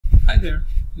Hi there,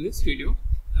 in this video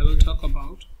I will talk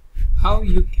about how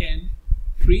you can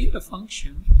create a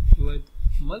function with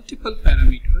multiple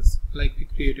parameters like we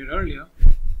created earlier,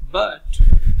 but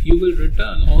you will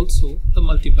return also the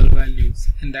multiple values,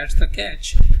 and that's the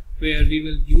catch, where we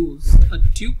will use a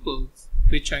tuple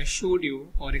which I showed you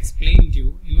or explained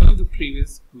you in one of the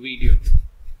previous videos.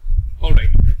 Alright,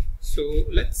 so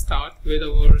let's start with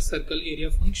our circle area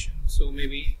function. So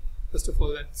maybe first of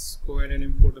all let's go ahead and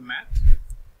import the math.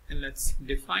 And let's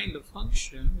define the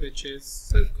function which is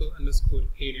circle underscore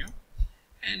area,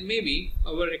 and maybe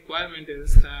our requirement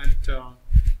is that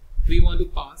we want to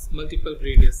pass multiple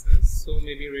radiuses, so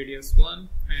maybe radius 1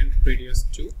 and radius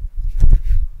 2.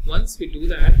 Once we do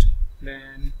that,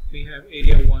 then we have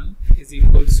area 1 is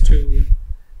equals to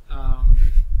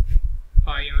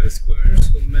pi r square,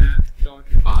 so math dot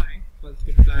pi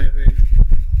multiply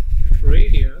with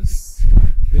radius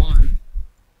 1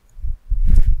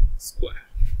 square.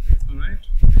 Alright,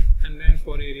 and then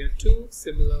for area 2,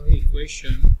 similar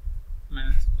equation,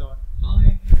 math dot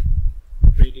pi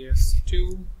radius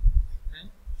 2 and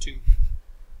 2.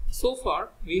 So far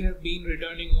we have been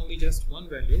returning only just one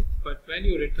value, but when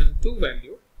you return two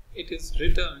value, it is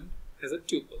returned as a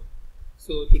tuple.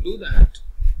 So to do that,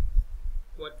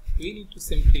 what we need to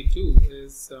simply do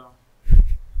is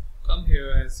come here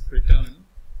as return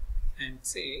and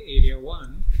say area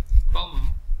 1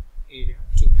 comma area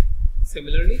 2.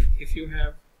 Similarly, if you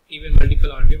have even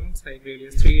multiple arguments like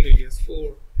radius 3, radius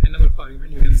 4, and number of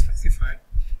argument, you can specify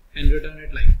and return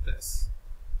it like this,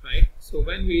 right? So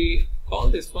when we call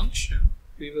this function,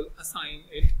 we will assign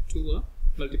it to a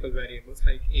multiple variables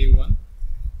like a1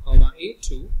 comma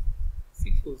a2 is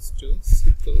equals to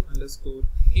circle underscore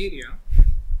area,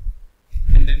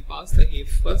 and then pass the a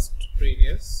first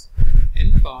radius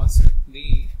and pass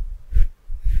the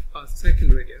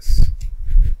second radius.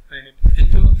 I hit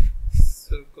enter.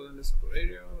 Circle underscore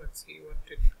area. Let's see what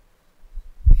it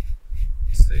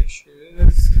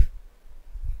says.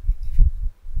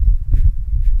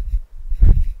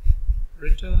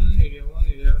 Return area 1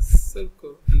 area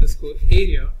circle underscore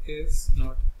area is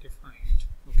not defined.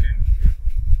 Okay.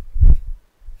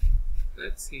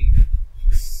 Let's see.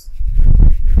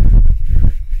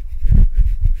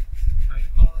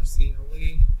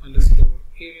 IRCOE underscore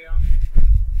area.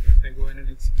 If I go in and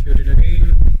execute it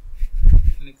again.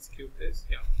 And execute this,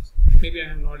 yeah, maybe I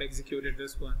have not executed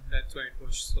this one, that's why it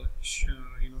was so,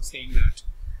 saying that.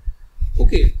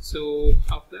 Okay, so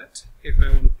after that, if I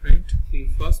want to print the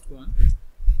first one,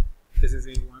 this is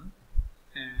a1,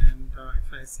 and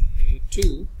if I say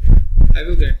a2, I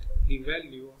will get the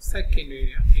value of second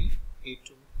area in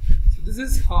a2. So this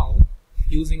is how,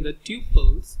 using the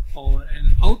tuples or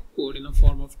an output in a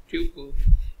form of tuple,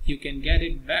 you can get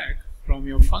it back from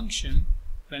your function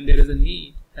when there is a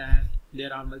need that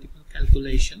there are multiple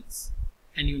calculations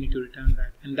and you need to return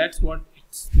that. And that's what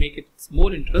make it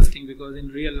more interesting, because in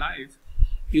real life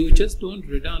you just don't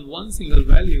return one single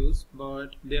values,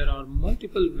 but there are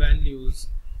multiple values.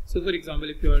 So for example,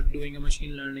 if you are doing a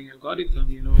machine learning algorithm,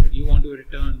 you want to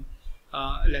return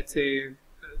let's say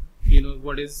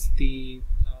what is the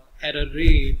error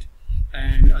rate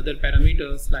and other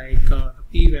parameters like the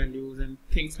p-values and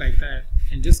things like that,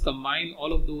 and just combine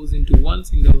all of those into one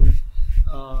single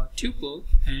tuple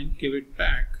and give it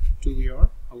back to your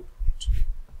output.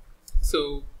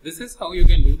 So this is how you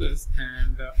can do this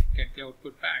and get the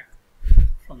output back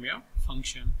from your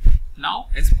function. Now,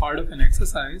 as part of an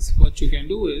exercise, what you can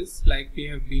do is, like we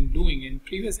have been doing in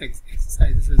previous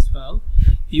exercises as well,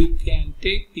 you can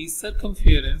take the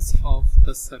circumference of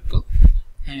the circle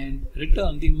and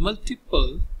return the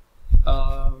multiple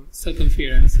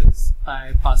circumferences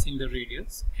by passing the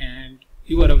radius. And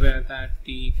you are aware that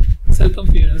the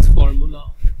circumference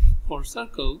formula for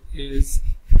circle is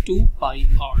 2 pi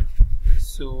r.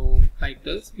 So like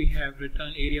this, we have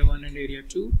return area 1 and area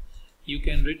 2. You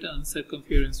can return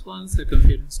circumference 1,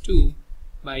 circumference 2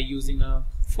 by using a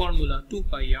formula 2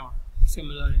 pi r,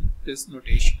 similar in this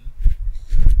notation.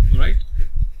 Alright,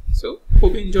 so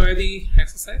hope you enjoy the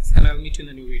exercise, and I'll meet you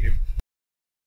in a new video.